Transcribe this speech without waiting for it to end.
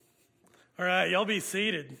All right, y'all be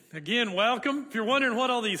seated. Again, welcome. If you're wondering what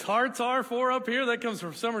all these hearts are for up here, that comes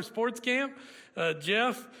from summer sports camp.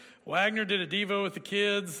 Jeff Wagner did a Devo with the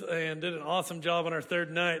kids and did an awesome job on our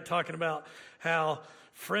third night talking about how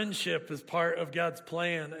friendship is part of God's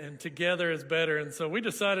plan and together is better. And so we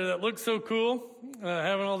decided that looked so cool,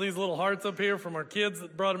 having all these little hearts up here from our kids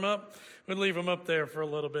that brought them up. We'd leave them up there for a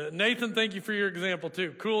little bit. Nathan, thank you for your example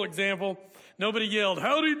too. Cool example. Nobody yelled,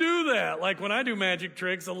 "How'd he do that?" Like when I do magic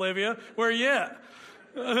tricks, Olivia, where are you at?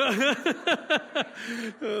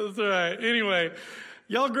 That's all right. Anyway,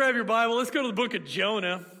 y'all grab your Bible. Let's go to the book of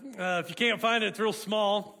Jonah. If you can't find it, it's real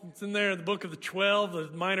small. It's in there in the book of the 12,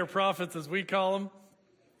 the minor prophets as we call them.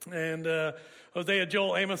 And Hosea,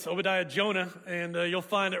 Joel, Amos, Obadiah, Jonah. And you'll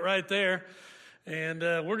find it right there. And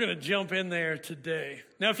we're going to jump in there today.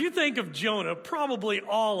 Now, if you think of Jonah, probably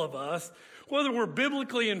all of us, whether we're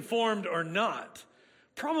biblically informed or not,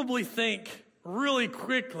 probably think really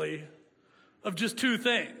quickly of just two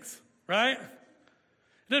things, right?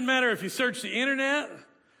 It doesn't matter if you search the internet,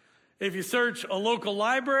 if you search a local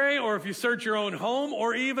library, or if you search your own home,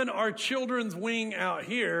 or even our children's wing out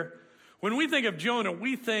here. When we think of Jonah,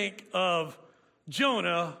 we think of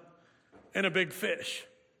Jonah and a big fish.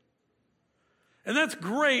 And that's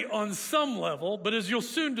great on some level, but as you'll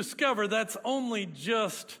soon discover, that's only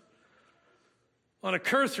just on a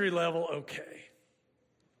cursory level, okay.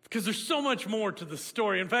 Because there's so much more to the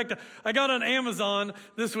story. In fact, I got on Amazon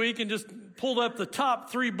this week and just pulled up the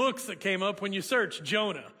top 3 books that came up when you search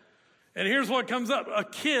Jonah. And here's what comes up, a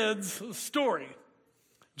kid's story.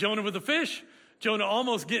 Jonah with a fish, Jonah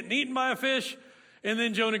almost getting eaten by a fish, and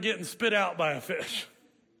then Jonah getting spit out by a fish.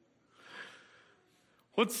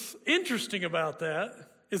 What's interesting about that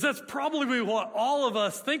is that's probably what all of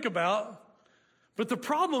us think about. But the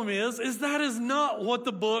problem is that is not what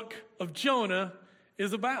the book of Jonah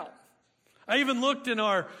is about. I even looked in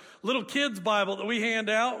our little kids' Bible that we hand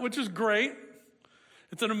out, which is great.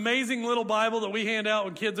 It's an amazing little Bible that we hand out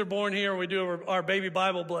when kids are born here. We do our baby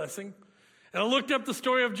Bible blessing. And I looked up the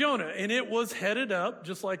story of Jonah, and it was headed up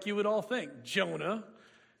just like you would all think, Jonah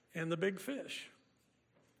and the big fish.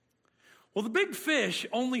 Well, the big fish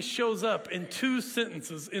only shows up in 2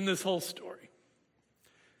 sentences in this whole story.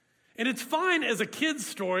 And it's fine as a kid's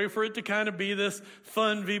story for it to kind of be this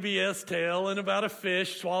fun VBS tale and about a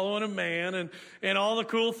fish swallowing a man and all the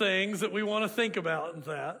cool things that we want to think about and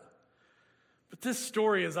that. But this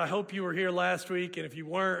story is, I hope you were here last week, and if you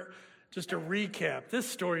weren't, just a recap. This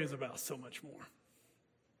story is about so much more.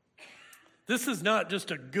 This is not just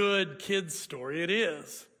a good kid's story. It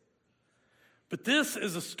is. But this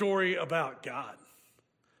is a story about God.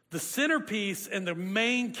 The centerpiece and the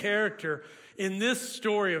main character in this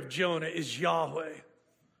story of Jonah is Yahweh,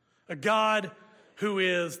 a God who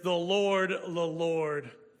is the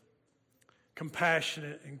Lord,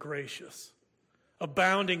 compassionate and gracious,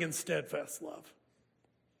 abounding in steadfast love.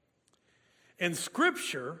 And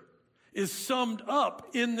Scripture is summed up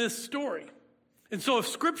in this story. And so if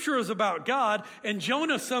Scripture is about God and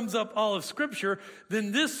Jonah sums up all of Scripture,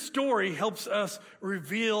 then this story helps us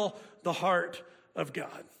reveal the heart of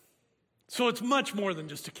God. So it's much more than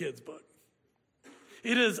just a kid's book.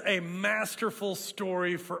 It is a masterful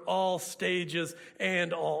story for all stages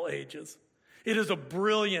and all ages. It is a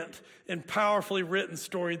brilliant and powerfully written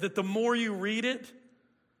story that the more you read it,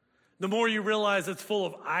 the more you realize it's full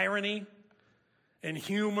of irony and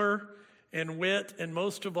humor and wit, and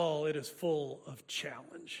most of all, it is full of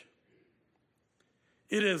challenge.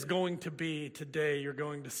 It is going to be today, you're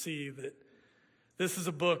going to see that this is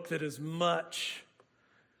a book that is much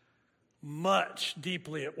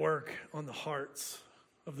deeply at work on the hearts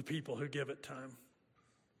of the people who give it time.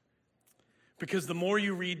 Because the more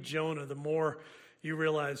you read Jonah, the more you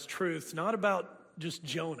realize truths, not about just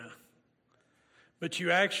Jonah, but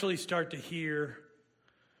you actually start to hear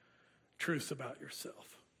truths about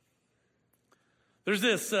yourself. There's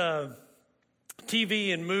this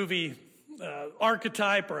TV and movie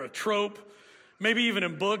archetype or a trope, maybe even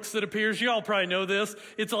in books that appears. You all probably know this.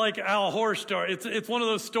 It's like our horror story. It's one of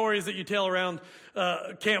those stories that you tell around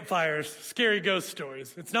campfires, scary ghost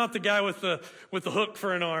stories. It's not the guy with the hook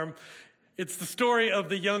for an arm. It's the story of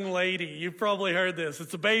the young lady. You've probably heard this.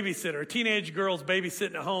 It's a babysitter. A teenage girl's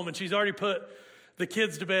babysitting at home, and she's already put the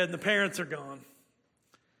kids to bed, and the parents are gone.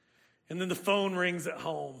 And then the phone rings at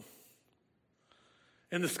home.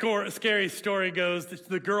 And the scary story goes that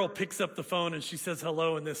the girl picks up the phone and she says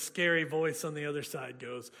hello, and this scary voice on the other side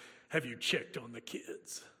goes, "Have you checked on the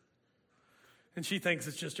kids?" And she thinks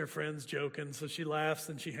it's just her friends joking, so she laughs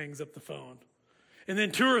and she hangs up the phone. And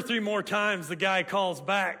then 2 or 3 more times the guy calls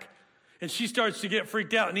back, And she starts to get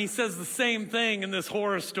freaked out. And he says the same thing in this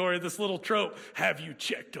horror story, this little trope. Have you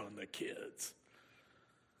checked on the kids?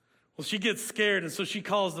 Well, she gets scared, and so she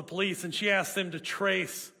calls the police, and she asks them to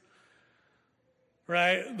trace,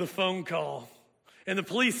 right, the phone call. And the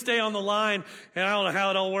police stay on the line, and I don't know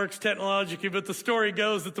how it all works technologically, but the story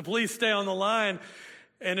goes that the police stay on the line,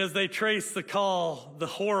 and as they trace the call, the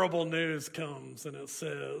horrible news comes, and it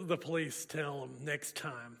says, the police tell them next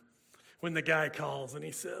time, when the guy calls and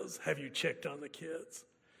he says, have you checked on the kids?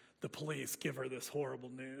 The police give her this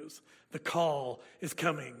horrible news. The call is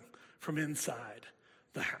coming from inside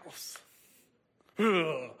the house.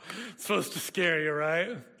 Ugh, it's supposed to scare you,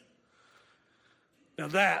 right? Now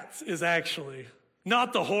that is actually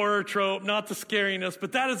not the horror trope, not the scariness,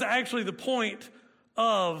 but that is actually the point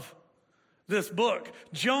of this book.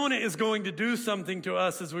 Jonah is going to do something to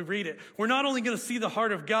us as we read it. We're not only going to see the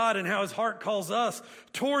heart of God and how his heart calls us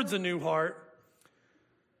towards a new heart.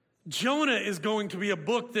 Jonah is going to be a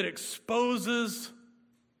book that exposes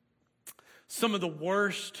some of the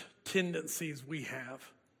worst tendencies we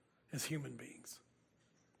have as human beings.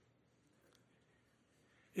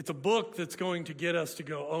 It's a book that's going to get us to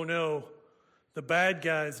go, oh no, the bad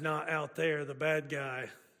guy's not out there. The bad guy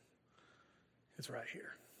is right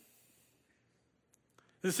here.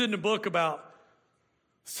 This isn't a book about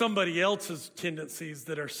somebody else's tendencies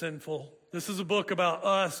that are sinful. This is a book about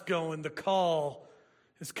us going, the call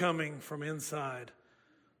is coming from inside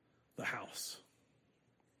the house.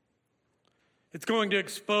 It's going to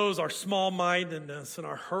expose our small-mindedness and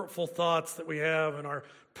our hurtful thoughts that we have and our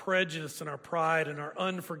prejudice and our pride and our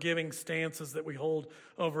unforgiving stances that we hold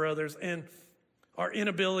over others and our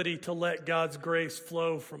inability to let God's grace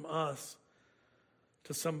flow from us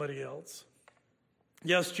to somebody else.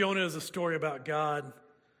 Yes, Jonah is a story about God,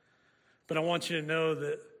 but I want you to know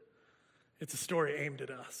that it's a story aimed at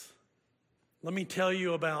us. Let me tell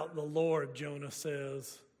you about the Lord, Jonah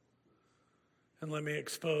says, and let me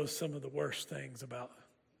expose some of the worst things about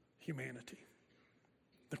humanity.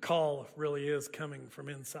 The call really is coming from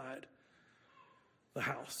inside the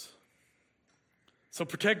house. So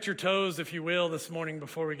protect your toes, if you will, this morning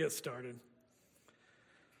before we get started.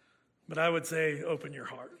 But I would say open your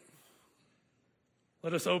heart.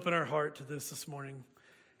 Let us open our heart to this morning.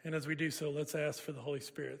 And as we do so, let's ask for the Holy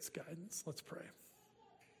Spirit's guidance. Let's pray.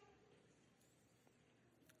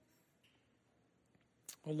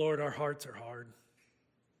 Oh Lord, our hearts are hard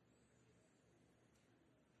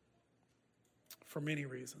for many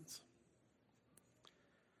reasons.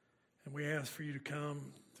 And we ask for you to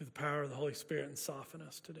come through the power of the Holy Spirit and soften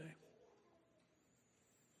us today.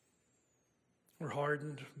 We're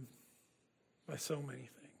hardened by so many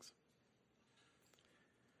things.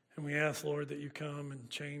 And we ask, Lord, that you come and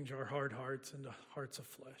change our hard hearts into hearts of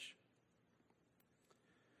flesh.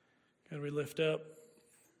 God, we lift up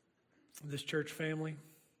this church family.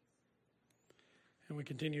 And we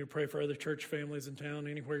continue to pray for other church families in town.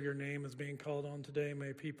 Anywhere your name is being called on today,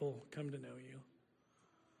 may people come to know you.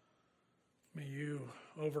 May you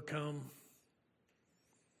overcome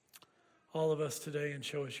all of us today and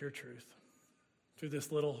show us your truth through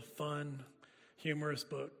this little fun, humorous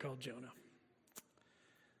book called Jonah.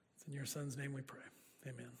 It's in your son's name we pray.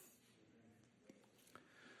 Amen.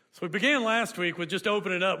 So we began last week with just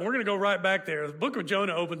open it up. We're going to go right back there. The book of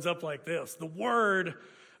Jonah opens up like this. The word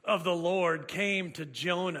of the Lord came to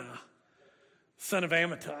Jonah, son of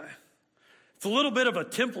Amittai. It's a little bit of a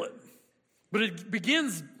template, but it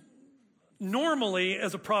begins normally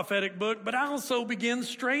as a prophetic book, but also begins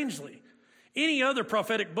strangely. Any other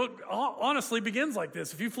prophetic book honestly begins like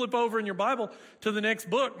this. If you flip over in your Bible to the next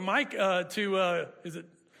book, Micah,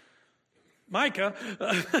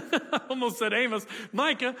 I almost said Amos,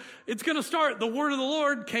 Micah, it's going to start, the word of the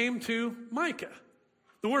Lord came to Micah.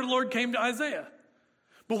 The word of the Lord came to Isaiah.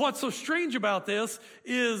 But what's so strange about this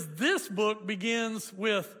is this book begins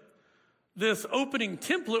with this opening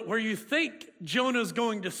template where you think Jonah's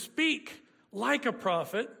going to speak like a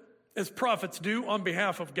prophet, as prophets do on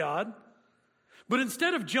behalf of God. But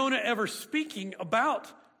instead of Jonah ever speaking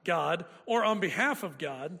about God or on behalf of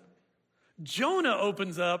God, Jonah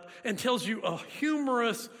opens up and tells you a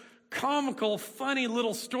humorous, comical, funny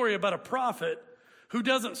little story about a prophet who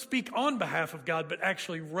doesn't speak on behalf of God, but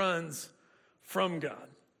actually runs from God.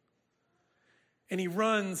 And he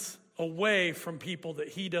runs away from people that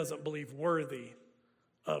he doesn't believe worthy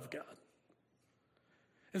of God.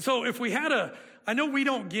 And so if we had I know we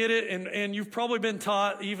don't get it, and you've probably been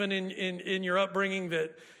taught even in your upbringing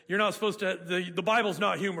that You're not supposed to, the Bible's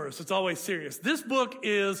not humorous. It's always serious. This book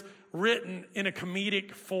is written in a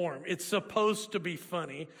comedic form. It's supposed to be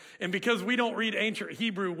funny. And because we don't read ancient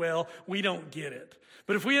Hebrew well, we don't get it.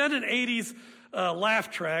 But if we had an 80s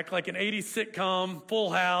laugh track, like an 80s sitcom, Full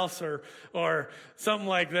House or something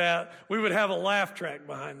like that, we would have a laugh track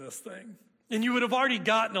behind this thing. And you would have already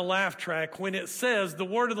gotten a laugh track when it says the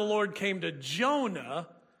word of the Lord came to Jonah,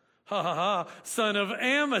 son of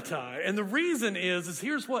Amittai. And the reason is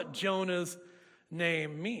here's what Jonah's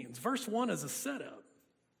name means. Verse 1 is a setup.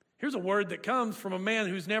 Here's a word that comes from a man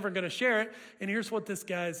who's never going to share it, and here's what this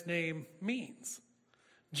guy's name means.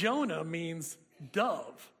 Jonah means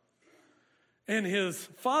dove, and his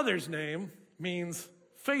father's name means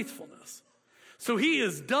faithfulness. So he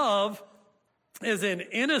is dove as in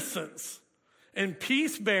innocence and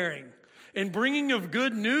peace-bearing and bringing of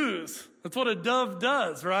good news. That's what a dove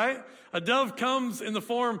does, right? A dove comes in the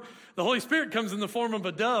form, the Holy Spirit comes in the form of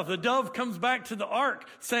a dove. The dove comes back to the ark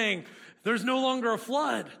saying, there's no longer a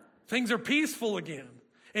flood. Things are peaceful again.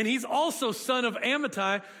 And he's also son of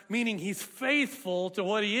Amittai, meaning he's faithful to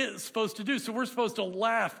what he is supposed to do. So we're supposed to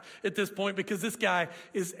laugh at this point because this guy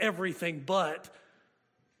is everything but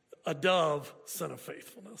a dove, son of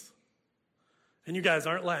faithfulness. And you guys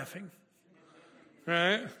aren't laughing,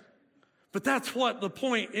 right? But that's what the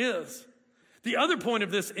point is. The other point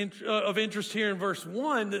of this of interest here in verse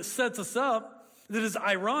 1 that sets us up, that is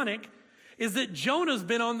ironic, is that Jonah's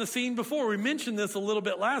been on the scene before. We mentioned this a little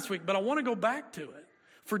bit last week, but I want to go back to it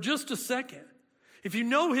for just a second. If you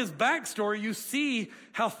know his backstory, you see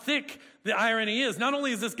how thick the irony is. Not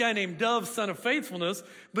only is this guy named Dove, son of faithfulness,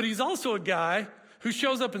 but he's also a guy who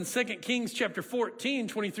shows up in 2 Kings chapter 14,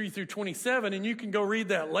 23 through 27, and you can go read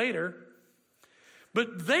that later.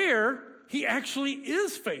 But there, he actually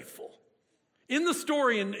is faithful. In the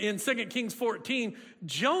story in 2 Kings 14,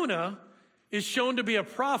 Jonah is shown to be a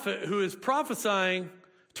prophet who is prophesying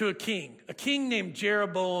to a king named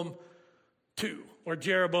Jeroboam II, or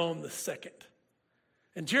Jeroboam II.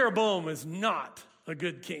 And Jeroboam is not a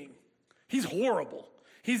good king. He's horrible.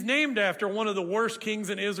 He's named after one of the worst kings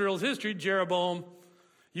in Israel's history, Jeroboam,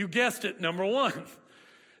 you guessed it, number 1.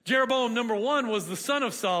 Jeroboam number 1 was the son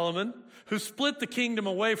of Solomon, who split the kingdom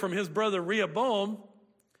away from his brother Rehoboam,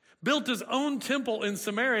 built his own temple in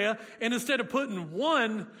Samaria, and instead of putting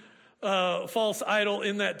one false idol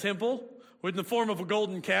in that temple in the form of a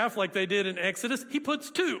golden calf like they did in Exodus, he puts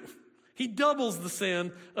 2. He doubles the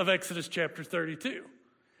sin of Exodus chapter 32.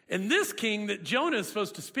 And this king that Jonah is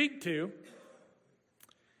supposed to speak to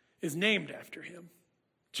is named after him,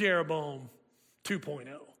 Jeroboam 2.0.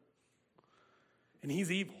 And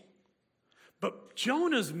he's evil. But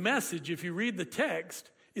Jonah's message, if you read the text,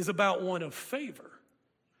 is about one of favor.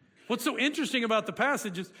 What's so interesting about the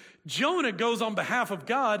passage is Jonah goes on behalf of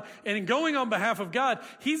God, and in going on behalf of God,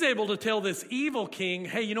 he's able to tell this evil king,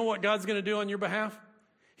 hey, you know what God's going to do on your behalf?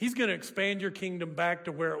 He's going to expand your kingdom back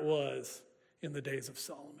to where it was in the days of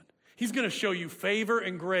Solomon. He's going to show you favor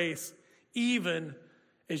and grace, even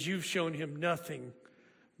as you've shown him nothing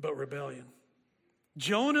but rebellion.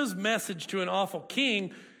 Jonah's message to an awful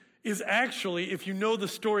king is actually, if you know the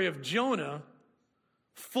story of Jonah,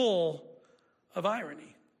 full of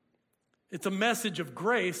irony. It's a message of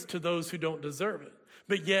grace to those who don't deserve it.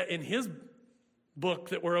 But yet in his book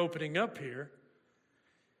that we're opening up here,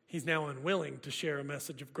 he's now unwilling to share a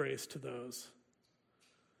message of grace to those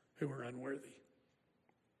who are unworthy.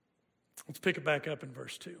 Let's pick it back up in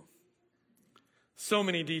verse 2. So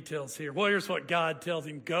many details here. Well, here's what God tells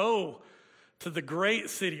him. Go to the great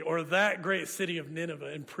city, or that great city of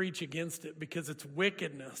Nineveh, and preach against it, because its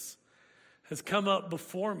wickedness has come up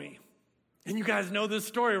before me. And you guys know this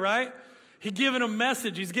story, right? He's given a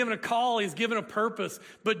message, he's given a call, he's given a purpose.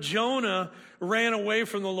 But Jonah ran away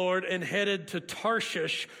from the Lord and headed to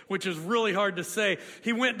Tarshish, which is really hard to say.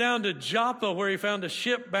 He went down to Joppa, where he found a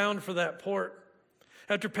ship bound for that port.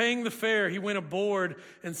 After paying the fare, he went aboard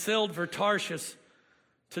and sailed for Tarshish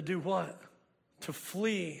to do what? To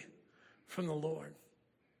flee from the Lord.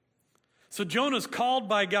 So Jonah's called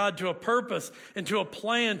by God to a purpose and to a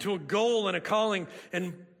plan, to a goal and a calling.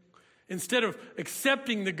 And instead of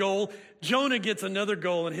accepting the goal, Jonah gets another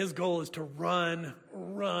goal, and his goal is to run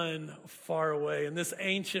far away. And this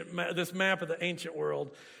map of the ancient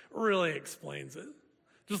world really explains it.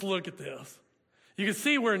 Just look at this. You can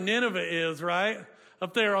see where Nineveh is, right?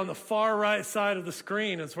 Up there on the far right side of the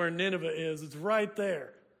screen is where Nineveh is. It's right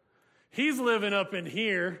there. He's living up in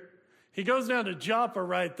here. He goes down to Joppa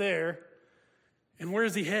right there. And where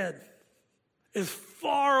does he head? As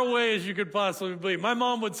far away as you could possibly be. My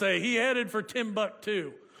mom would say he headed for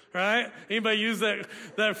Timbuktu, right? Anybody use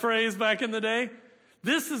that phrase back in the day?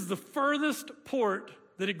 This is the furthest port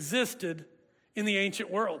that existed in the ancient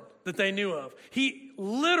world that they knew of. He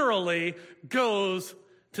literally goes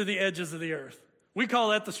to the edges of the earth. We call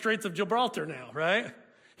that the Straits of Gibraltar now, right?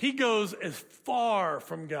 He goes as far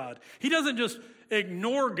from God. He doesn't just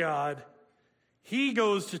ignore God. He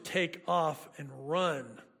goes to take off and run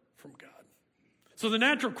from God. So the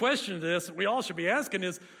natural question to this that we all should be asking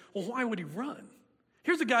is, well, why would he run?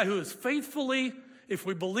 Here's a guy who is faithfully, if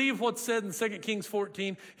we believe what's said in 2 Kings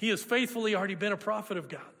 14, he has faithfully already been a prophet of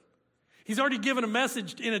God. He's already given a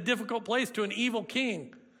message in a difficult place to an evil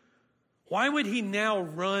king. Why would he now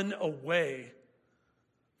run away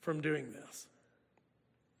from doing this?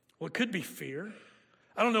 Well, it could be fear.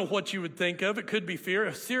 I don't know what you would think of. It could be fear.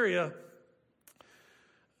 Assyria,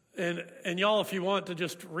 and y'all, if you want to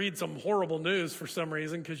just read some horrible news for some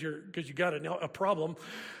reason because you got a problem,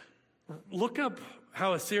 look up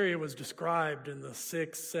how Assyria was described in the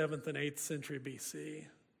 6th, 7th, and 8th century BC.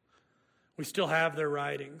 We still have their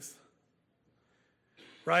writings.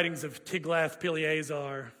 Writings of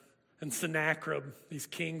Tiglath-Pileser and Sennacherib, these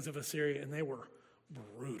kings of Assyria, and they were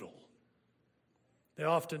brutal. They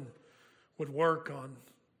often would work on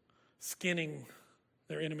skinning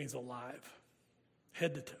their enemies alive,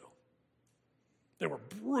 head to toe. They were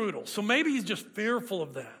brutal. So maybe he's just fearful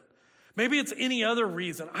of that. Maybe it's any other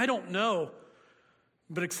reason. I don't know.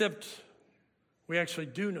 But except we actually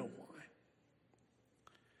do know why.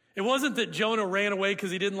 It wasn't that Jonah ran away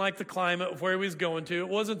because he didn't like the climate of where he was going to. It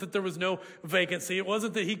wasn't that there was no vacancy. It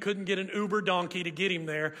wasn't that he couldn't get an Uber donkey to get him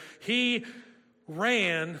there. He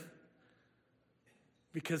ran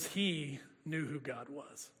because he knew who God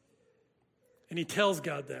was. And he tells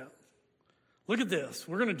God that. Look at this.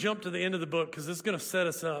 We're going to jump to the end of the book because this is going to set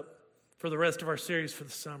us up for the rest of our series for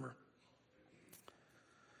the summer.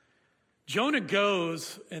 Jonah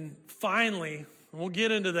goes and finally, and we'll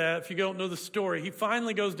get into that if you don't know the story, he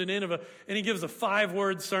finally goes to Nineveh and he gives a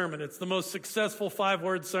 5-word sermon. It's the most successful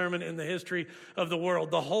 5-word sermon in the history of the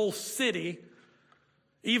world. The whole city,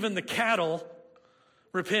 even the cattle,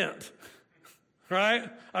 repent. Right?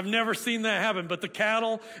 I've never seen that happen, but the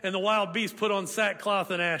cattle and the wild beasts put on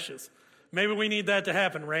sackcloth and ashes. Maybe we need that to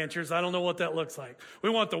happen, ranchers. I don't know what that looks like. We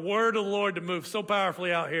want the word of the Lord to move so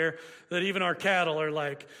powerfully out here that even our cattle are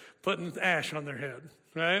like putting ash on their head,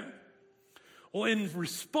 right? Well, in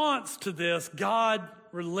response to this, God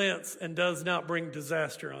relents and does not bring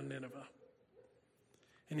disaster on Nineveh.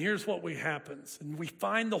 And here's what happens. And we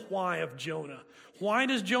find the why of Jonah. Why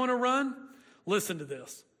does Jonah run? Listen to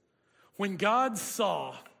this. When God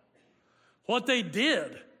saw what they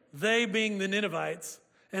did, they being the Ninevites,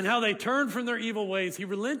 and how they turned from their evil ways, he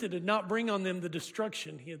relented and not bring on them the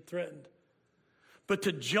destruction he had threatened. But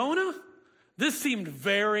to Jonah, this seemed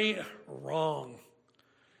very wrong,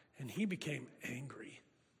 and he became angry.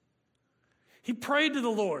 He prayed to the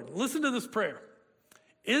Lord. Listen to this prayer.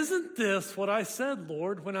 Isn't this what I said,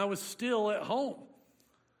 Lord, when I was still at home?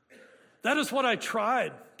 That is what I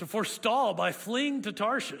tried to forestall by fleeing to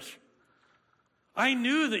Tarshish. I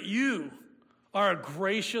knew that you are a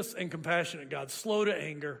gracious and compassionate God, slow to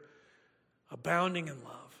anger, abounding in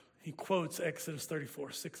love. He quotes Exodus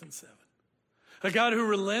 34, 6 and 7. A God who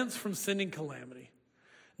relents from sending calamity.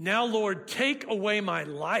 Now, Lord, take away my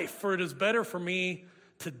life, for it is better for me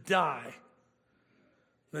to die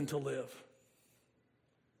than to live.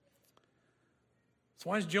 So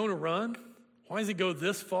why does Jonah run? Why does he go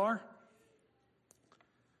this far?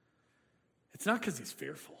 It's not because he's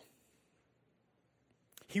fearful.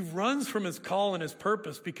 He runs from his call and his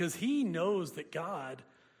purpose because he knows that God,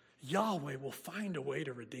 Yahweh, will find a way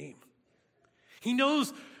to redeem. He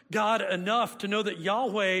knows God enough to know that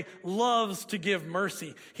Yahweh loves to give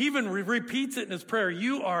mercy. He even repeats it in his prayer.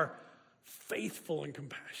 You are faithful and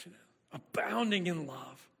compassionate, abounding in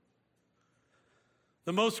love.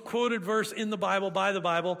 The most quoted verse in the Bible, by the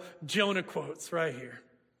Bible, Jonah quotes right here.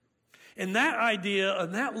 And that idea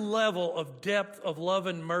and that level of depth of love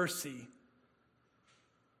and mercy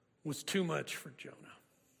was too much for Jonah.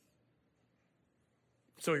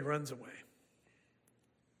 So he runs away.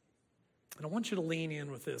 And I want you to lean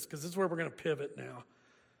in with this because this is where we're going to pivot now.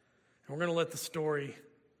 And we're going to let the story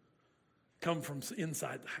come from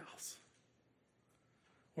inside the house.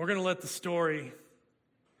 We're going to let the story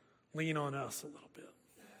lean on us a little bit.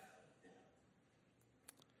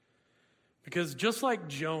 Because just like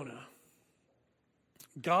Jonah,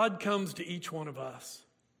 God comes to each one of us.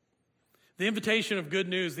 The invitation of good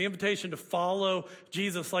news, the invitation to follow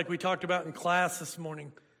Jesus like we talked about in class this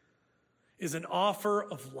morning, is an offer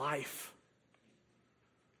of life.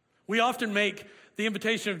 We often make the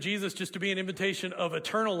invitation of Jesus just to be an invitation of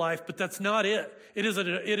eternal life, but that's not it. It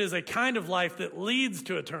is a kind of life that leads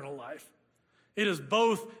to eternal life. It is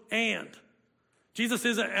both and. Jesus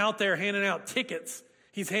isn't out there handing out tickets.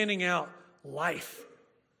 He's handing out life.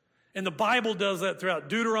 And the Bible does that throughout.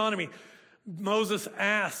 Deuteronomy, Moses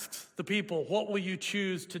asks the people, what will you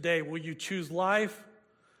choose today? Will you choose life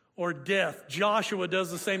or death? Joshua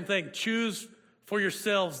does the same thing. Choose for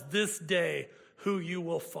yourselves this day who you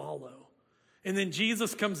will follow. And then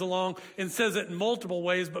Jesus comes along and says it in multiple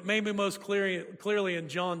ways, but maybe most clearly in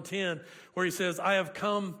John 10, where he says, I have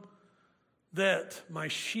come that my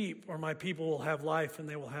sheep or my people will have life and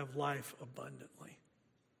they will have life abundantly.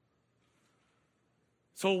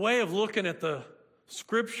 So a way of looking at the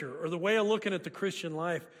Scripture, or the way of looking at the Christian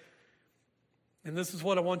life, and this is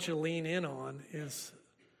what I want you to lean in on, is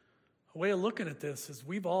a way of looking at this is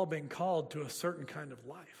we've all been called to a certain kind of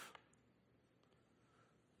life.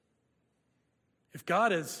 If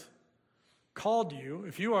God has called you,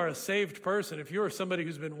 if you are a saved person, if you are somebody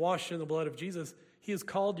who's been washed in the blood of Jesus, He has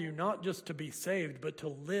called you not just to be saved, but to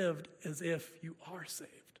live as if you are saved.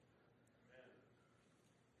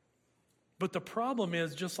 But the problem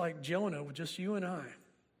is, just like Jonah, with just you and I,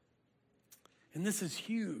 and this is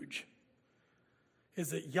huge, is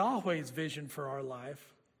that Yahweh's vision for our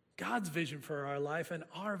life, God's vision for our life, and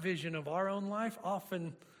our vision of our own life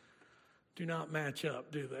often do not match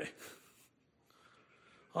up, do they?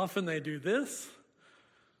 Often they do this,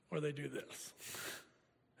 or they do this.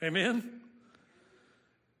 Amen?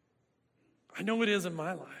 I know it is in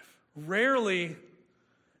my life. Rarely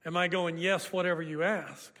am I going, yes, whatever you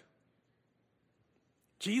ask.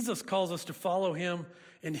 Jesus calls us to follow Him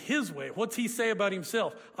in His way. What's He say about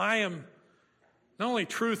Himself? I am not only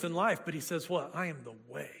truth and life, but He says what? I am the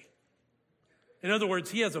way. In other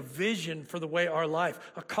words, He has a vision for the way our life,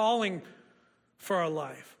 a calling for our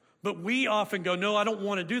life. But we often go, no, I don't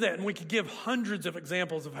want to do that. And we could give hundreds of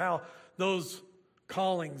examples of how those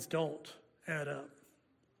callings don't add up.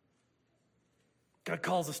 God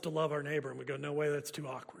calls us to love our neighbor, and we go, no way, that's too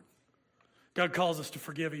awkward. God calls us to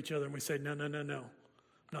forgive each other, and we say, no,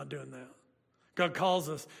 not doing that. God calls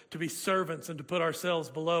us to be servants and to put ourselves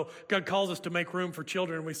below. God calls us to make room for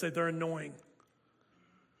children, and we say they're annoying.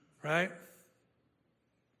 Right?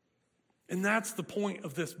 And that's the point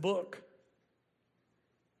of this book.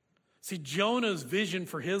 See, Jonah's vision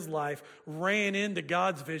for his life ran into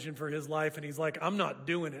God's vision for his life, and he's like, I'm not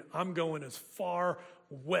doing it. I'm going as far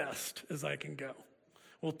west as I can go.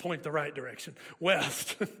 We'll point the right direction.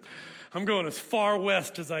 West. I'm going as far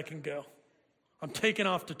west as I can go. I'm taking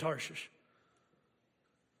off to Tarshish.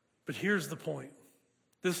 But here's the point.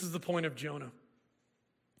 This is the point of Jonah.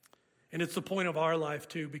 And it's the point of our life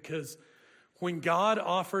too, because when God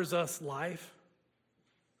offers us life,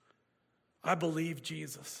 I believe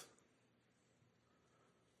Jesus.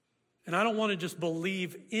 And I don't want to just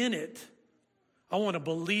believe in it. I want to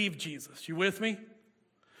believe Jesus. You with me?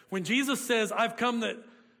 When Jesus says, I've come that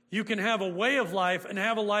you can have a way of life and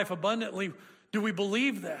have a life abundantly, do we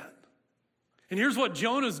believe that? And here's what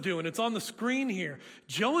Jonah's doing. It's on the screen here.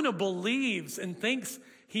 Jonah believes and thinks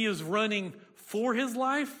he is running for his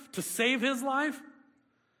life, to save his life.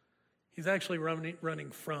 He's actually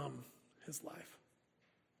running from his life.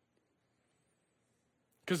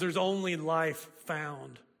 Because there's only life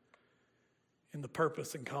found in the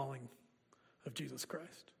purpose and calling of Jesus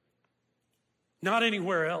Christ. Not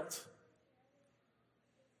anywhere else.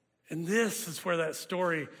 And this is where that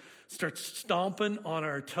story starts stomping on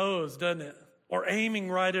our toes, doesn't it? Or aiming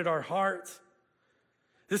right at our hearts.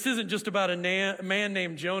 This isn't just about a man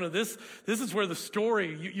named Jonah. This is where the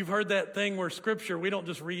story, you've heard that thing where Scripture, we don't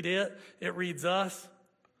just read it, it reads us.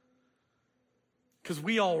 Because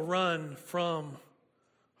we all run from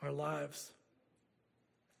our lives.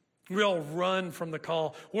 We all run from the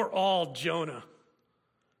call. We're all Jonah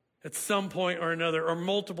at some point or another, or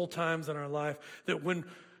multiple times in our life, that when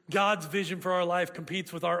God's vision for our life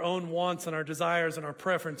competes with our own wants and our desires and our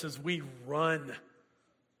preferences, we run.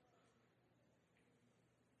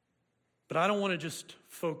 But I don't want to just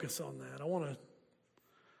focus on that. I want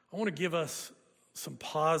to give us some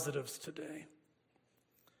positives today.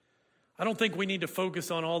 I don't think we need to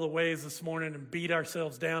focus on all the ways this morning and beat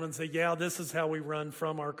ourselves down and say, yeah, this is how we run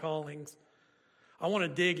from our callings. I want to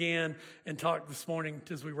dig in and talk this morning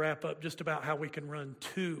as we wrap up just about how we can run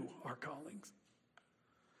to our callings.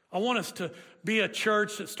 I want us to be a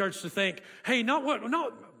church that starts to think, hey,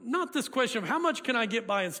 not this question of how much can I get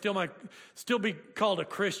by and still be called a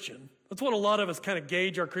Christian. That's what a lot of us kind of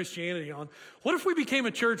gauge our Christianity on. What if we became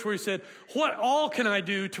a church where we said, what all can I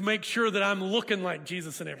do to make sure that I'm looking like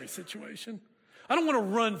Jesus in every situation? I don't want to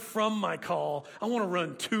run from my call. I want to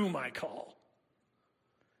run to my call.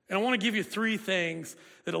 And I want to give you 3 things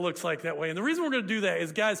that it looks like that way. And the reason we're going to do that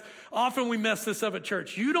is, guys, often we mess this up at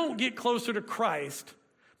church. You don't get closer to Christ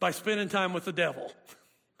by spending time with the devil,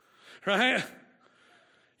 right?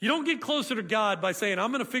 You don't get closer to God by saying,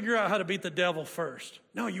 I'm going to figure out how to beat the devil first.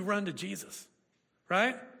 No, you run to Jesus,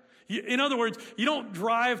 right? In other words, you don't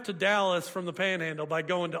drive to Dallas from the Panhandle by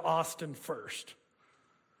going to Austin first,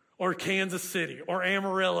 or Kansas City, or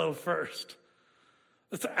Amarillo first.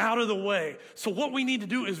 That's out of the way. So what we need to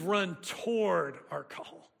do is run toward our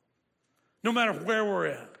call, no matter where we're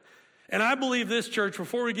at. And I believe this, church,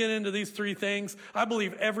 before we get into these three things, I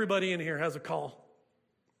believe everybody in here has a call.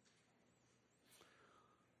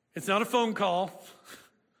 It's not a phone call.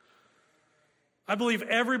 I believe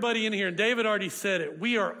everybody in here, and David already said it,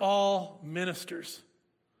 we are all ministers.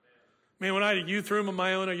 Man, when I had a youth room of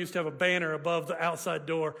my own, I used to have a banner above the outside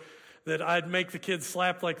door that I'd make the kids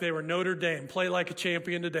slap like they were Notre Dame, play like a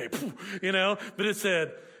champion today, you know? But it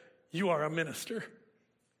said, you are a minister.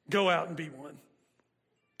 Go out and be one.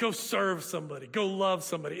 Go serve somebody. Go love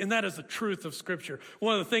somebody. And that is the truth of Scripture.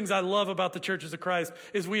 One of the things I love about the churches of Christ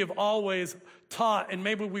is we have always taught, and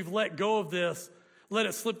maybe we've let go of this, let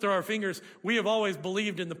it slip through our fingers. We have always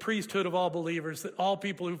believed in the priesthood of all believers, that all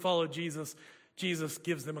people who follow Jesus, Jesus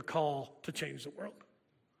gives them a call to change the world.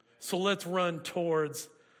 So let's run towards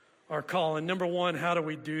our call. And number one, how do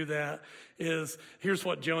we do that? Here's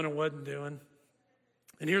what Jonah wasn't doing.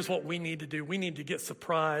 And here's what we need to do. We need to get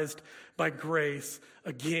surprised by grace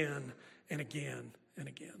again and again and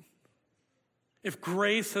again. If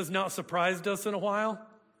grace has not surprised us in a while,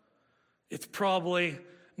 it's probably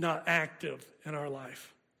not active in our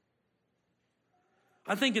life.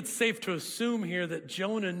 I think it's safe to assume here that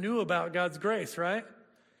Jonah knew about God's grace, right?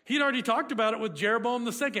 He'd already talked about it with Jeroboam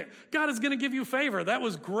II. God is going to give you favor. That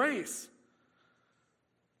was grace.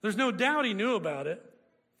 There's no doubt he knew about it.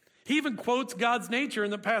 He even quotes God's nature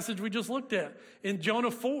in the passage we just looked at in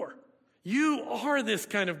Jonah 4. You are this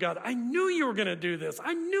kind of God. I knew you were going to do this.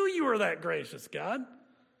 I knew you were that gracious, God.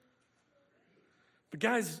 But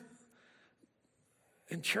guys,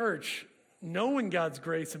 in church, knowing God's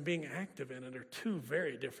grace and being active in it are two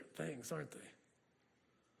very different things, aren't they?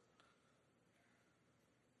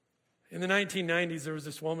 In the 1990s, there was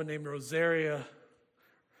this woman named Rosaria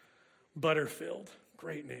Butterfield.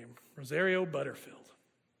 Great name, Rosario Butterfield.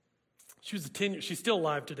 She's still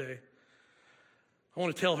alive today. I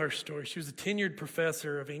want to tell her story. She was a tenured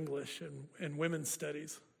professor of English and women's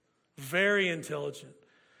studies. Very intelligent.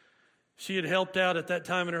 She had helped out at that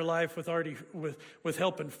time in her life with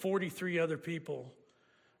helping 43 other people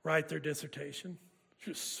write their dissertation.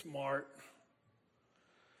 She was smart.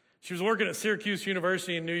 She was working at Syracuse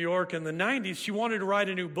University in New York in the 90s. She wanted to write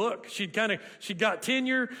a new book. She'd got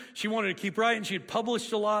tenure. She wanted to keep writing. She had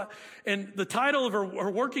published a lot. And the title of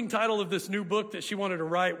her working title of this new book that she wanted to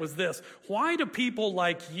write was this: Why do people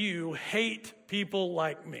like you hate people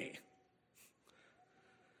like me?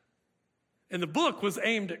 And the book was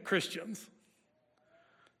aimed at Christians.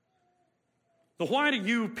 The why do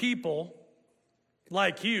you people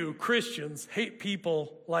like you, Christians, hate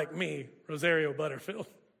people like me, Rosario Butterfield,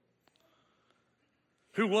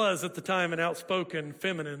 who was at the time an outspoken,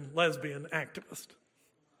 feminine, lesbian activist.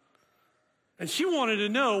 And she wanted to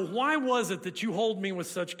know, why was it that you hold me with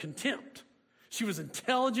such contempt? She was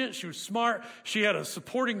intelligent, she was smart, she had a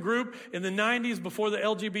supporting group in the 90s before the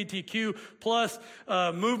LGBTQ plus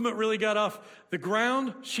movement really got off the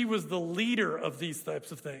ground. She was the leader of these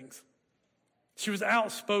types of things. She was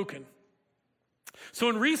outspoken. So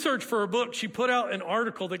in research for her book, she put out an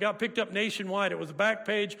article that got picked up nationwide. It was a back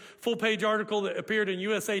page, full page article that appeared in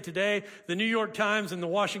USA Today, the New York Times, and the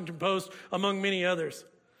Washington Post, among many others.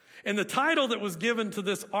 And the title that was given to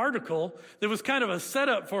this article, that was kind of a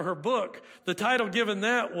setup for her book, the title given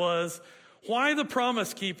that was, Why the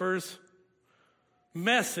Promise Keepers'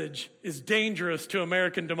 Message is Dangerous to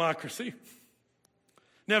American Democracy.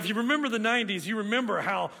 Now, if you remember the 90s, you remember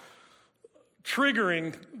how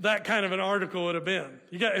triggering that kind of an article would have been.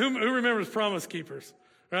 You got who remembers Promise Keepers,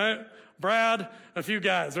 right? Brad, a few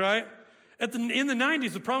guys, right? In the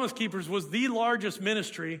 90s, the Promise Keepers was the largest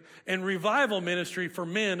ministry and revival ministry for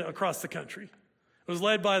men across the country. It was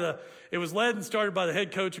led and started by the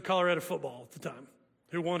head coach of Colorado football at the time,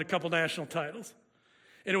 who won a couple national titles.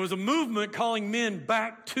 And it was a movement calling men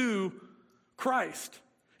back to Christ.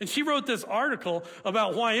 And she wrote this article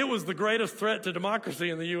about why it was the greatest threat to democracy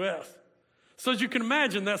in the U.S. So as you can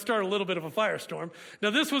imagine, that started a little bit of a firestorm. Now,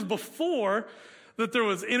 this was before that there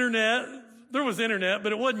was internet. There was internet,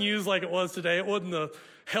 but it wasn't used like it was today. It wasn't the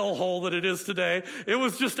hellhole that it is today. It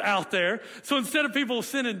was just out there. So instead of people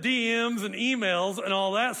sending DMs and emails and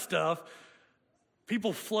all that stuff,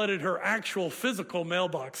 people flooded her actual physical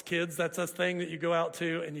mailbox, kids. That's a thing that you go out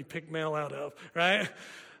to and you pick mail out of, right?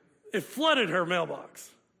 It flooded her mailbox.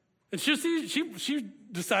 And she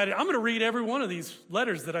decided, I'm going to read every one of these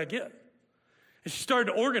letters that I get. And she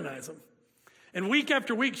started to organize them. And week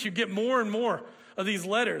after week, she'd get more and more of these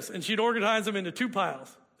letters, and she'd organize them into two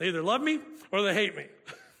piles. They either love me or they hate me.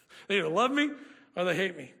 They either love me or they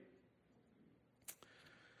hate me.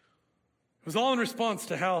 It was all in response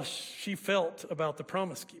to how she felt about the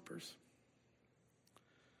Promise Keepers.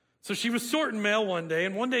 So she was sorting mail one day,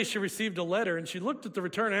 and one day she received a letter, and she looked at the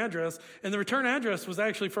return address, and the return address was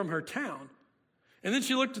actually from her town. And then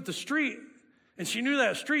she looked at the street, and she knew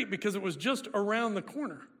that street because it was just around the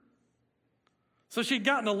corner. So she'd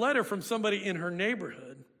gotten a letter from somebody in her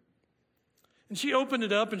neighborhood. And she opened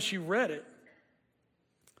it up and she read it.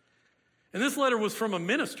 And this letter was from a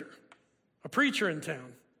minister, a preacher in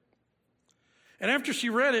town. And after she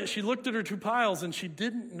read it, she looked at her two piles and she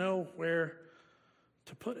didn't know where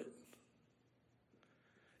to put it.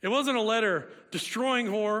 It wasn't a letter destroying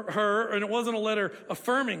her, and it wasn't a letter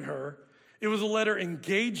affirming her. It was a letter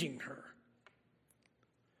engaging her.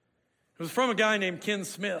 It was from a guy named Ken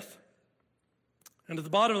Smith. And at the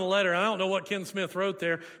bottom of the letter, I don't know what Ken Smith wrote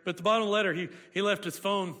there, but at the bottom of the letter, he left his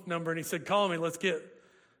phone number and he said, call me, let's get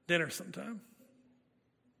dinner sometime.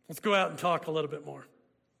 Let's go out and talk a little bit more.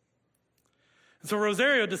 And so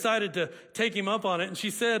Rosario decided to take him up on it. And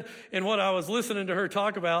she said, in what I was listening to her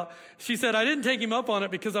talk about, she said, I didn't take him up on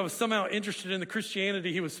it because I was somehow interested in the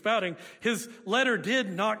Christianity he was spouting. His letter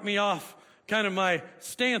did knock me off kind of my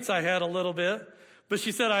stance I had a little bit. But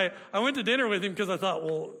she said, I went to dinner with him because I thought,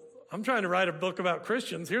 well, I'm trying to write a book about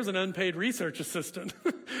Christians. Here's an unpaid research assistant.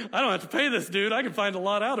 I don't have to pay this dude. I can find a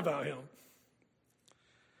lot out about him.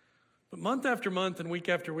 But month after month and week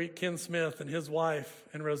after week, Ken Smith and his wife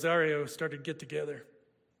and Rosario started to get together.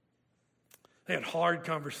 They had hard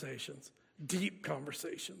conversations, deep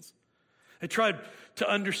conversations. They tried to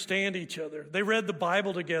understand each other. They read the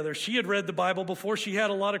Bible together. She had read the Bible before. She had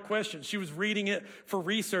a lot of questions. She was reading it for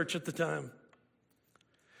research at the time.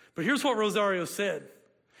 But here's what Rosario said.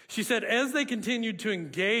 She said, as they continued to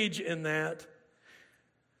engage in that,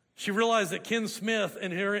 she realized that Ken Smith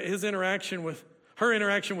and her interaction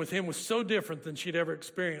with him was so different than she'd ever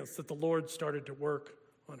experienced that the Lord started to work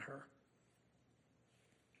on her.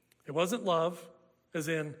 It wasn't love, as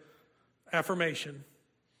in affirmation.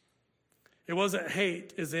 It wasn't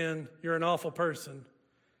hate, as in you're an awful person.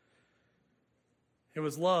 It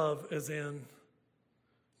was love, as in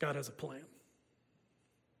God has a plan.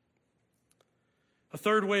 A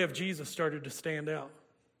third way of Jesus started to stand out.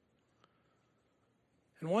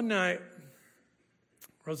 And one night,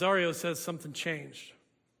 Rosario says something changed.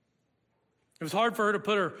 It was hard for her to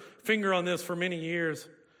put her finger on this for many years,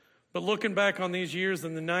 but looking back on these years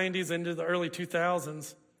in the 90s into the early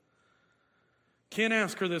 2000s, Ken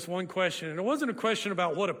asked her this one question, and it wasn't a question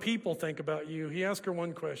about what do people think about you. He asked her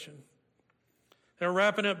one question. They were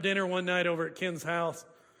wrapping up dinner one night over at Ken's house,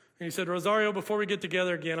 and he said, Rosario, before we get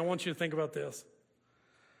together again, I want you to think about this.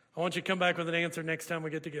 I want you to come back with an answer next time we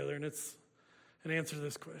get together, and it's an answer to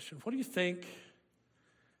this question. What do you think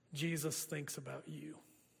Jesus thinks about you?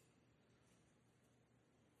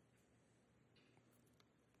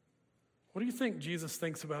 What do you think Jesus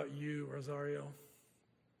thinks about you, Rosario?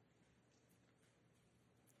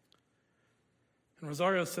 And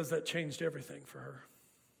Rosario says that changed everything for her.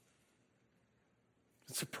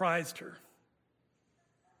 It surprised her.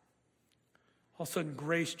 All of a sudden,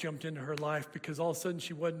 grace jumped into her life because all of a sudden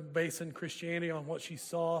she wasn't basing Christianity on what she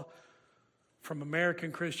saw from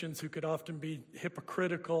American Christians who could often be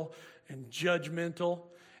hypocritical and judgmental.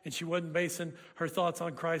 And she wasn't basing her thoughts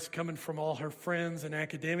on Christ coming from all her friends and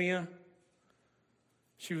academia.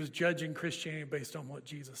 She was judging Christianity based on what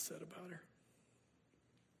Jesus said about her.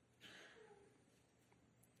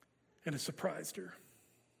 And it surprised her.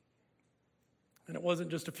 And it wasn't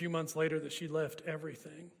just a few months later that she left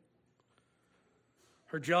everything.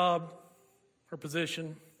 Her job, her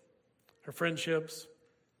position, her friendships,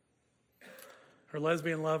 her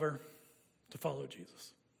lesbian lover, to follow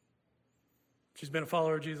Jesus. She's been a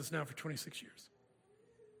follower of Jesus now for 26 years.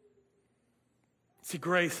 See,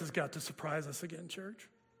 grace has got to surprise us again, church.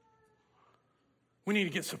 We need to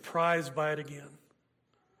get surprised by it again.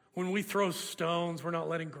 When we throw stones, we're not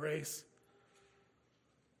letting grace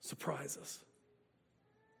surprise us.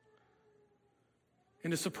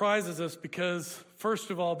 And it surprises us because, first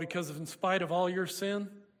of all, because in spite of all your sin,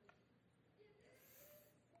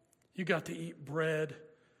 you got to eat bread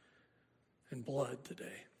and blood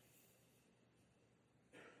today.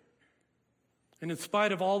 And in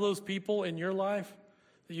spite of all those people in your life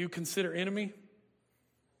that you consider enemy,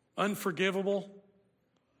 unforgivable,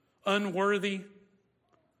 unworthy,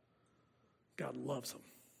 God loves them.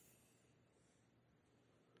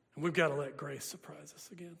 And we've got to let grace surprise us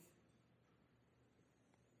again.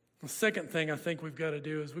 The second thing I think we've got to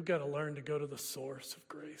do is we've got to learn to go to the source of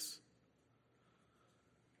grace.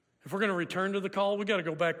 If we're going to return to the call, we've got to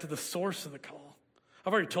go back to the source of the call.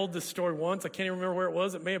 I've already told this story once. I can't even remember where it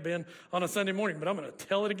was. It may have been on a Sunday morning, but I'm going to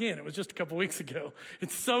tell it again. It was just a couple weeks ago.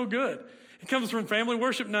 It's so good. It comes from family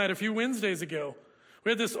worship night a few Wednesdays ago.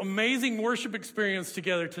 We had this amazing worship experience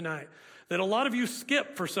together tonight that a lot of you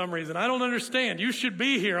skip for some reason. I don't understand. You should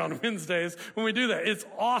be here on Wednesdays when we do that. It's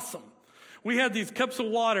awesome. We had these cups of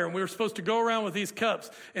water, and we were supposed to go around with these cups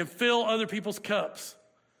and fill other people's cups.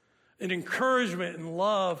 And encouragement and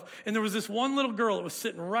love. And there was this one little girl that was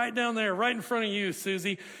sitting right down there, right in front of you,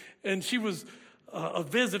 Susie. And she was a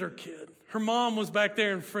visitor kid. Her mom was back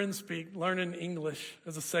there in Friend Speak, learning English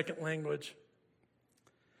as a second language.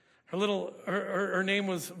 Her name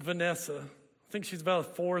was Vanessa. I think she's about a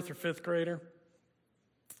 4th or 5th grader.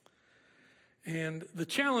 And the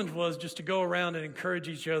challenge was just to go around and encourage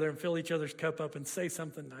each other and fill each other's cup up and say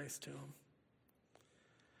something nice to them.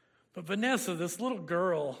 But Vanessa, this little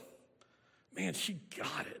girl, man, she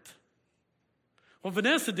got it. What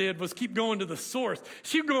Vanessa did was keep going to the source.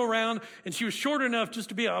 She'd go around, and she was short enough just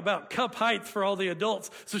to be about cup height for all the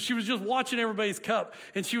adults. So she was just watching everybody's cup,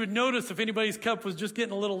 and she would notice if anybody's cup was just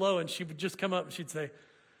getting a little low, and she would just come up and she'd say,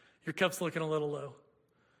 "Your cup's looking a little low."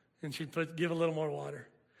 And she'd give a little more water.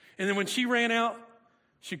 And then when she ran out,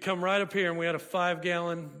 she'd come right up here, and we had a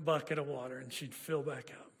 5-gallon bucket of water, and she'd fill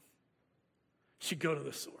back up. She'd go to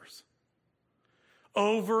the source.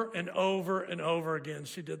 Over and over and over again,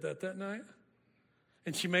 she did that night.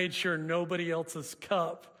 And she made sure nobody else's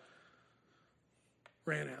cup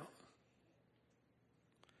ran out.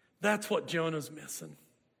 That's what Jonah's missing.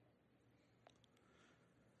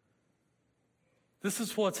 This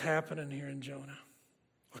is what's happening here in Jonah.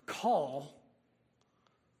 A call,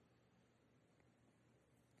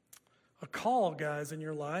 guys, in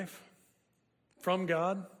your life from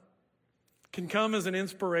God can come as an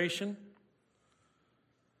inspiration.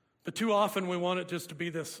 But too often we want it just to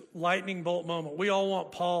be this lightning bolt moment. We all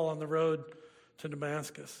want Paul on the road to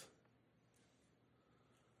Damascus.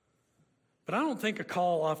 But I don't think a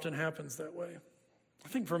call often happens that way. I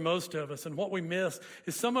think for most of us, and what we miss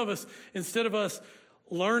is some of us, instead of us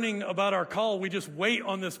learning about our call, we just wait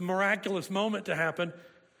on this miraculous moment to happen.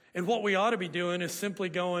 And what we ought to be doing is simply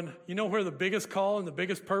going, you know where the biggest call and the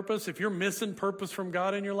biggest purpose, if you're missing purpose from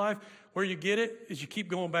God in your life, where you get it is you keep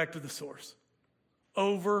going back to the source.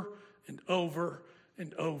 Over and over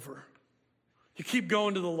and over. You keep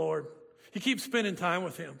going to the Lord. You keep spending time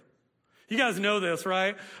with Him. You guys know this,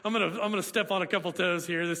 right? I'm gonna step on a couple toes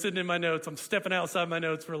here. This isn't in my notes. I'm stepping outside my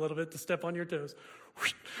notes for a little bit to step on your toes.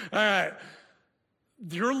 All right.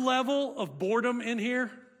 Your level of boredom in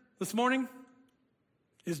here this morning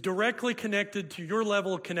is directly connected to your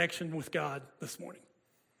level of connection with God this morning.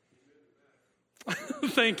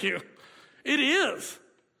 Thank you. It is.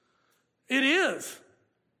 It is.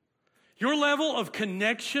 Your level of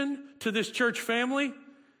connection to this church family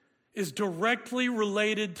is directly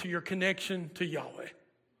related to your connection to Yahweh.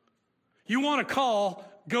 You want to call,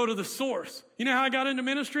 go to the source. You know how I got into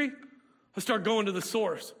ministry? I started going to the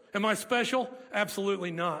source. Am I special?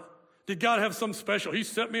 Absolutely not. Did God have some special? He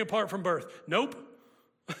set me apart from birth. Nope.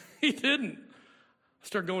 He didn't. I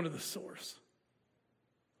started going to the source.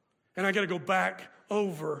 And I got to go back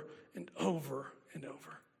over and over and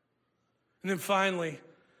over. And then finally,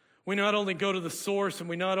 we not only go to the source and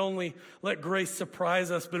we not only let grace surprise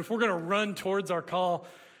us, but if we're going to run towards our call,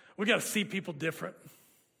 we got to see people different.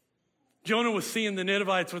 Jonah was seeing the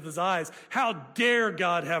Ninevites with his eyes. How dare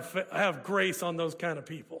God have grace on those kind of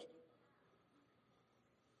people?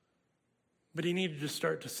 But he needed to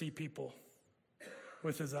start to see people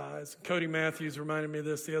with his eyes. Cody Matthews reminded me of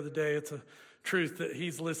this the other day. It's a truth that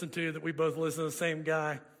he's listened to, that we both listen to the same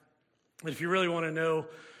guy. But if you really want to know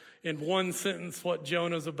in one sentence what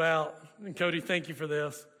Jonah's about, and Cody, thank you for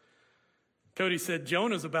this. Cody said,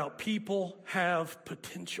 Jonah's about people have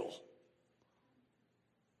potential.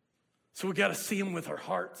 So we got to see them with our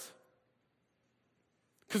hearts.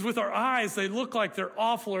 Because with our eyes, they look like they're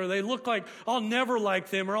awful, or they look like I'll never like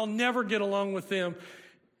them, or I'll never get along with them.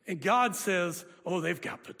 And God says, oh, they've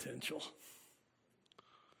got potential.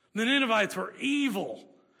 The Ninevites were evil,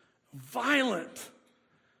 violent.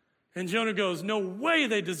 And Jonah goes, no way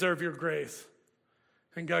they deserve your grace.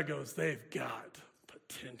 And God goes, they've got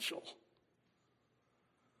potential.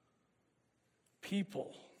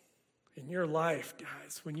 People in your life,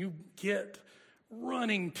 guys, when you get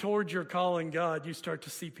running towards your calling God, you start to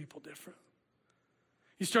see people different.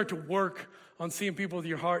 You start to work on seeing people with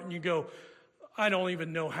your heart, and you go, I don't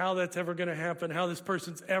even know how that's ever going to happen, how this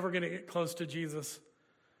person's ever going to get close to Jesus.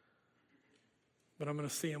 But I'm going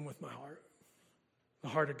to see him with my heart. the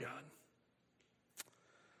heart of God.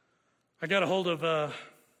 I got a hold of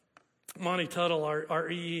Monty Tuttle, our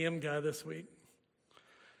EEM guy this week.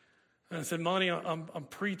 And I said, Monty, I'm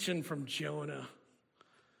preaching from Jonah.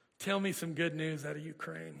 Tell me some good news out of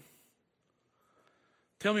Ukraine.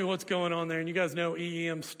 Tell me what's going on there. And you guys know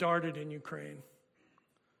EEM started in Ukraine.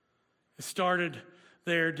 It started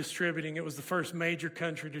there distributing. It was the first major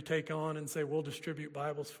country to take on and say, we'll distribute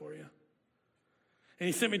Bibles for you. And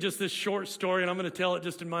he sent me just this short story, and I'm going to tell it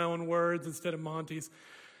just in my own words instead of Monty's.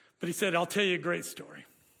 But he said, I'll tell you a great story.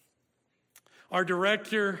 Our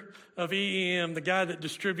director of EEM, the guy that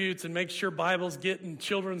distributes and makes sure Bibles get in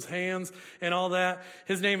children's hands and all that,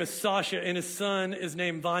 his name is Sasha, and his son is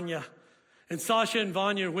named Vanya. And Sasha and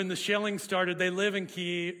Vanya, when the shelling started, they live in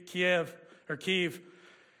Kiev.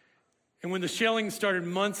 And when the shelling started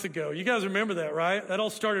months ago, you guys remember that, right? That all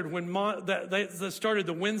started when that started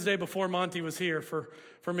the Wednesday before Monty was here for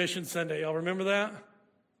Mission Sunday. Y'all remember that?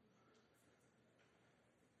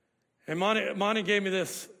 And Monty gave me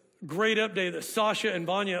this great update that Sasha and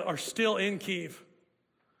Vanya are still in Kiev.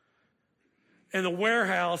 And the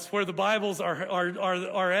warehouse where the Bibles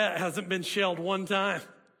are at hasn't been shelled one time.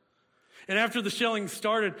 And after the shelling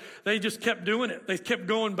started, they just kept doing it. They kept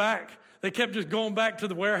going back. They kept just going back to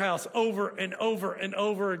the warehouse over and over and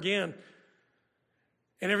over again.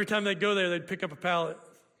 And every time they'd go there, they'd pick up a pallet.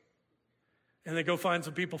 And they'd go find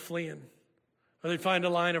some people fleeing. Or they'd find a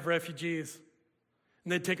line of refugees.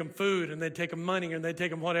 And they'd take them food, and they'd take them money, and they'd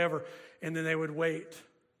take them whatever. And then they would wait.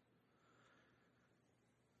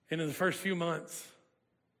 And in the first few months,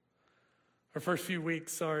 or first few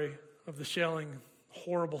weeks, of the shelling,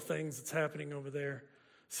 horrible things that's happening over there.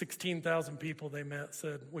 16,000 people they met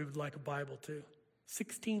said, we would like a Bible too.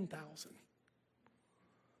 16,000.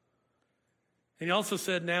 And he also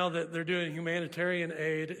said now that they're doing humanitarian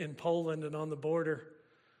aid in Poland and on the border,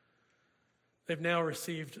 they've now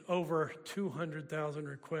received over 200,000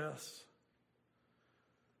 requests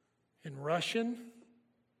in Russian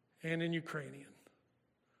and in Ukrainian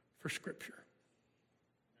for Scripture.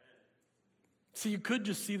 See, you could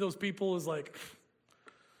just see those people as like,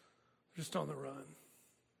 just on the run.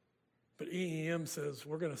 But EEM says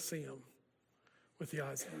we're going to see them with the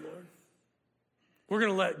eyes of the Lord. We're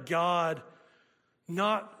going to let God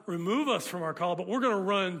not remove us from our call, but we're going to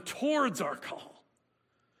run towards our call.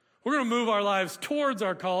 We're going to move our lives towards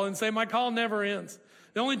our call and say, my call never ends.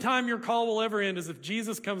 The only time your call will ever end is if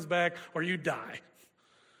Jesus comes back or you die.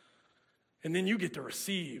 And then you get to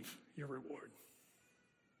receive your reward.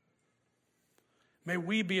 May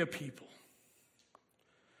we be a people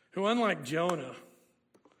who, unlike Jonah,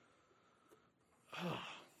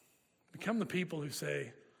 become the people who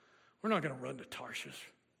say, we're not going to run to Tarshish.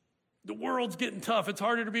 The world's getting tough. It's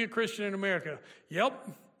harder to be a Christian in America. Yep.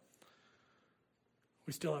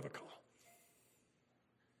 We still have a call.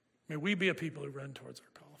 May we be a people who run towards our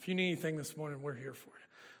call. If you need anything this morning, we're here for you.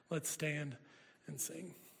 Let's stand and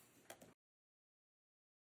sing.